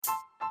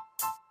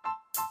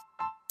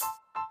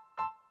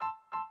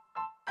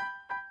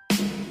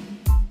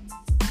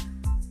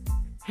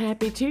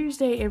Happy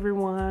Tuesday,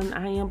 everyone.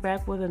 I am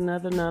back with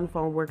another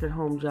non-phone work at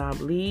home job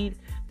lead.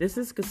 This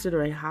is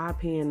considered a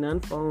high-paying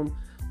non-phone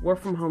work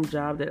from home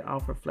job that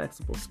offers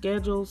flexible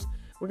schedules.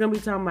 We're going to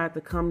be talking about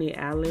the company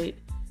Allied.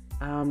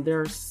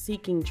 They're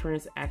seeking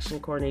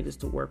transaction coordinators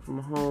to work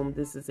from home.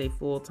 This is a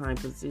full-time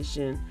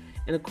position,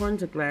 and according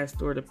to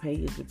Glassdoor, the pay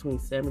is between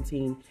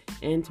 $17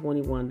 and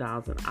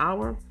 $21 an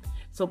hour.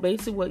 So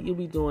basically what you'll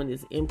be doing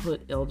is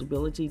input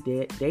eligibility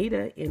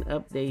data and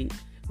update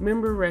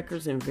member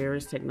records in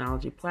various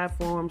technology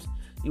platforms.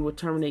 You will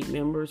terminate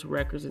members'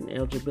 records and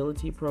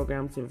eligibility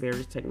programs in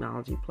various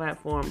technology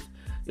platforms.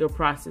 You'll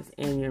process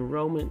annual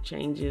enrollment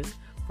changes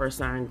for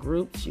assigned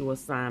groups. You will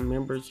assign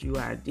members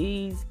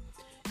UIDs.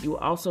 You will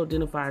also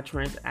identify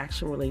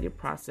transaction-related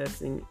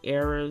processing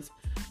errors.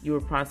 You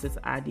will process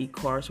ID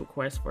cards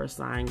requests for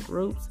assigned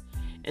groups.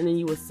 And then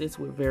you assist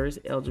with various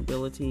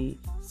eligibility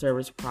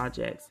service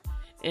projects.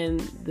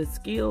 And the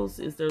skills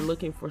is they're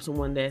looking for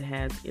someone that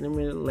has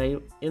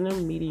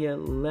intermediate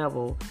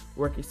level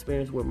work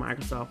experience with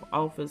Microsoft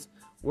Office,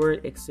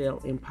 Word,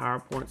 Excel, and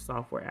PowerPoint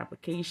software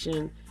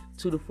application,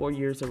 2 to 4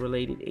 years of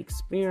related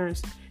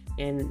experience.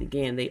 And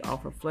again, they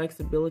offer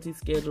flexibility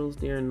schedules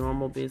during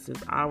normal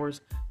business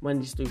hours,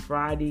 Mondays through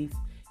Fridays.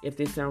 If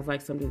this sounds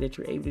like something that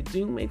you're able to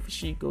do, make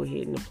sure you go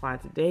ahead and apply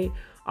today.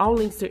 All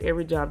links to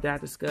every job that I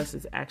discuss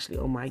is actually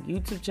on my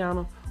YouTube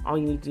channel. All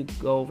you need to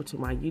go over to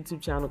my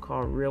YouTube channel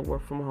called Real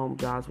Work From Home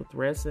Jobs with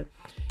Ressa,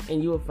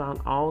 and you will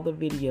find all the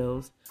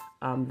videos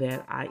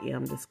that I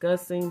am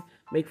discussing.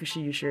 Make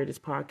sure you share this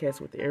podcast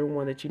with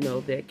everyone that you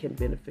know that can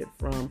benefit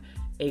from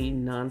a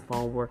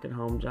non-phone work at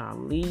home job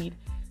lead.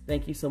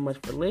 Thank you so much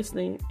for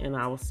listening, and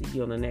I will see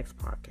you on the next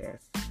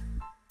podcast.